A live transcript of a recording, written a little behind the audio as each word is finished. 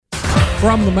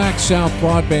From the Max South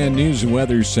Broadband News and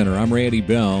Weather Center, I'm Randy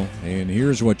Bell, and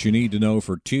here's what you need to know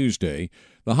for Tuesday.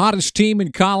 The hottest team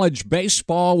in college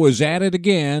baseball was at it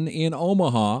again in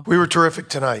Omaha. We were terrific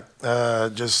tonight.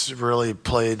 Just really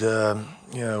played,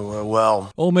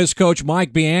 well. Ole Miss coach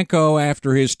Mike Bianco,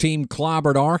 after his team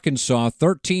clobbered Arkansas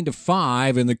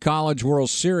 13-5 in the College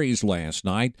World Series last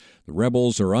night. The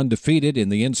Rebels are undefeated in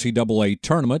the NCAA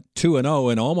tournament,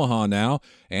 2-0 in Omaha now,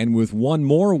 and with one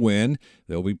more win,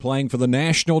 they'll be playing for the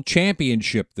national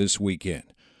championship this weekend.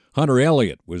 Hunter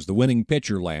Elliott was the winning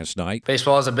pitcher last night.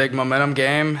 Baseball is a big momentum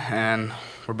game, and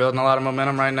we're building a lot of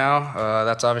momentum right now.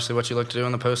 That's obviously what you look to do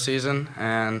in the postseason,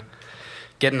 and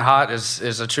getting hot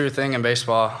is a true thing in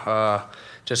baseball.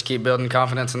 Just keep building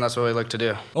confidence, and that's what we look to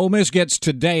do. Ole Miss gets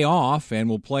today off and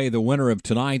will play the winner of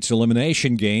tonight's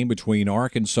elimination game between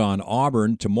Arkansas and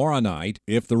Auburn tomorrow night.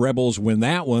 If the Rebels win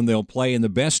that one, they'll play in the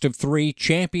best-of-3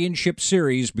 championship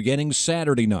series beginning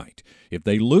Saturday night. If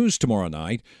they lose tomorrow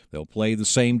night, they'll play the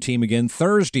same team again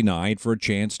Thursday night for a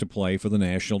chance to play for the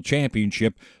national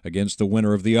championship against the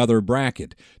winner of the other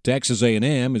bracket. Texas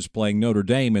A&M is playing Notre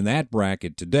Dame in that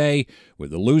bracket today,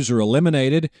 with the loser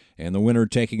eliminated and the winner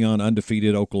taking on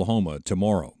undefeated Oklahoma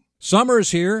tomorrow.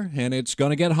 Summer's here, and it's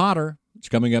going to get hotter. It's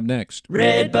coming up next.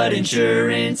 Redbud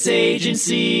Insurance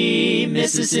Agency,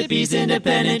 Mississippi's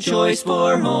independent choice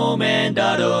for home and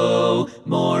auto.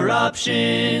 More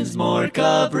options, more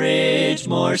coverage,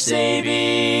 more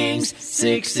savings.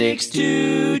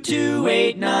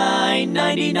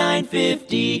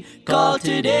 662-289-9950. Call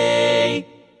today.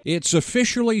 It's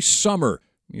officially summer.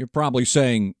 You're probably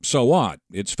saying, so what?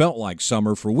 It's felt like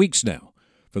summer for weeks now.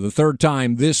 For the third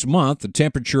time this month, the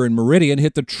temperature in Meridian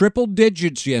hit the triple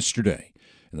digits yesterday.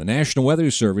 And the National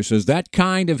Weather Service says that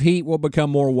kind of heat will become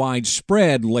more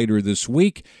widespread later this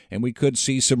week, and we could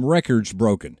see some records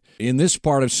broken. In this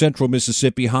part of central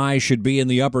Mississippi, highs should be in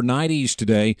the upper 90s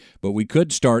today, but we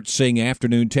could start seeing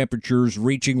afternoon temperatures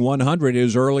reaching 100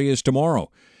 as early as tomorrow.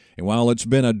 And while it's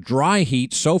been a dry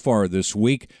heat so far this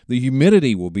week, the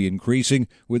humidity will be increasing,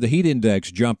 with the heat index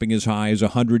jumping as high as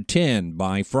 110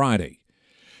 by Friday.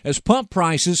 As pump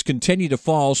prices continue to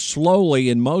fall slowly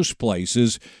in most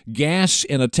places, gas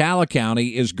in Attala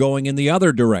County is going in the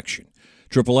other direction.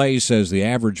 AAA says the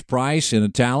average price in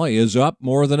Attala is up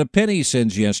more than a penny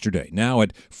since yesterday, now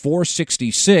at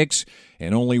 $4.66,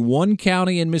 and only one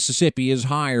county in Mississippi is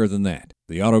higher than that.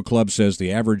 The Auto Club says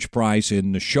the average price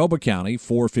in Neshoba County,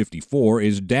 $4.54,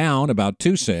 is down about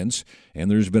 2 cents, and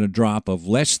there's been a drop of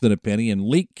less than a penny in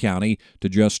Leake County to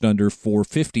just under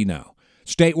 $4.50 now.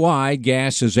 Statewide,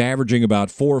 gas is averaging about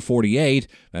 $4.48.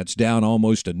 That's down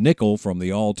almost a nickel from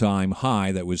the all-time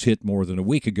high that was hit more than a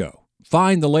week ago.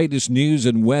 Find the latest news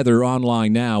and weather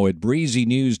online now at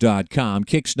breezynews.com,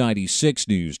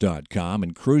 kicks96news.com,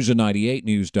 and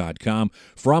cruiser98news.com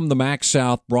from the Max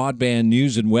South Broadband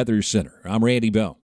News and Weather Center. I'm Randy Bell.